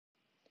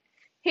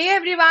Hey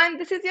everyone,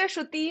 this is your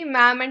Shruti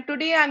ma'am, and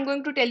today I'm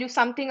going to tell you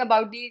something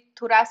about the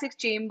thoracic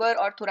chamber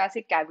or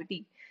thoracic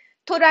cavity.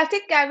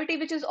 Thoracic cavity,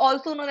 which is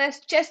also known as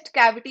chest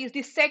cavity, is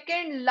the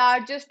second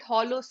largest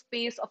hollow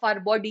space of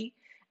our body.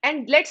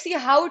 And let's see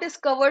how it is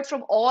covered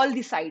from all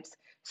the sides.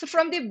 So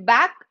from the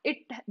back,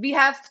 we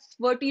have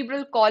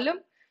vertebral column.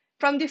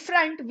 From the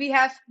front, we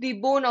have the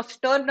bone of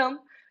sternum.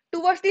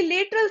 Towards the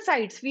lateral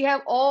sides, we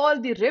have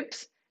all the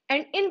ribs,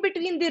 and in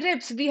between the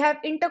ribs, we have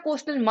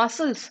intercostal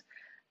muscles.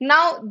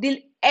 Now,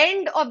 the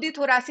end of the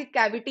thoracic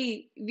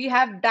cavity, we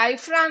have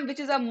diaphragm, which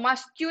is a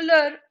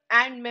muscular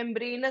and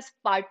membranous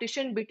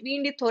partition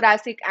between the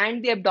thoracic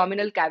and the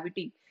abdominal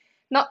cavity.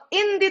 Now,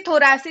 in the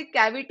thoracic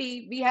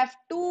cavity, we have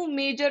two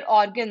major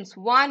organs.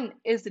 One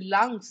is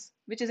lungs,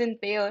 which is in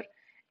pair,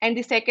 and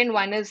the second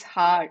one is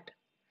heart.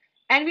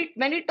 And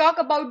when we talk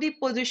about the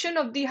position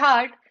of the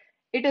heart,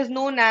 it is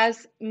known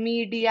as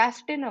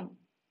mediastinum.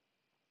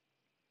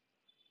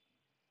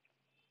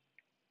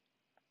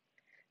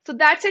 So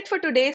that's it for today.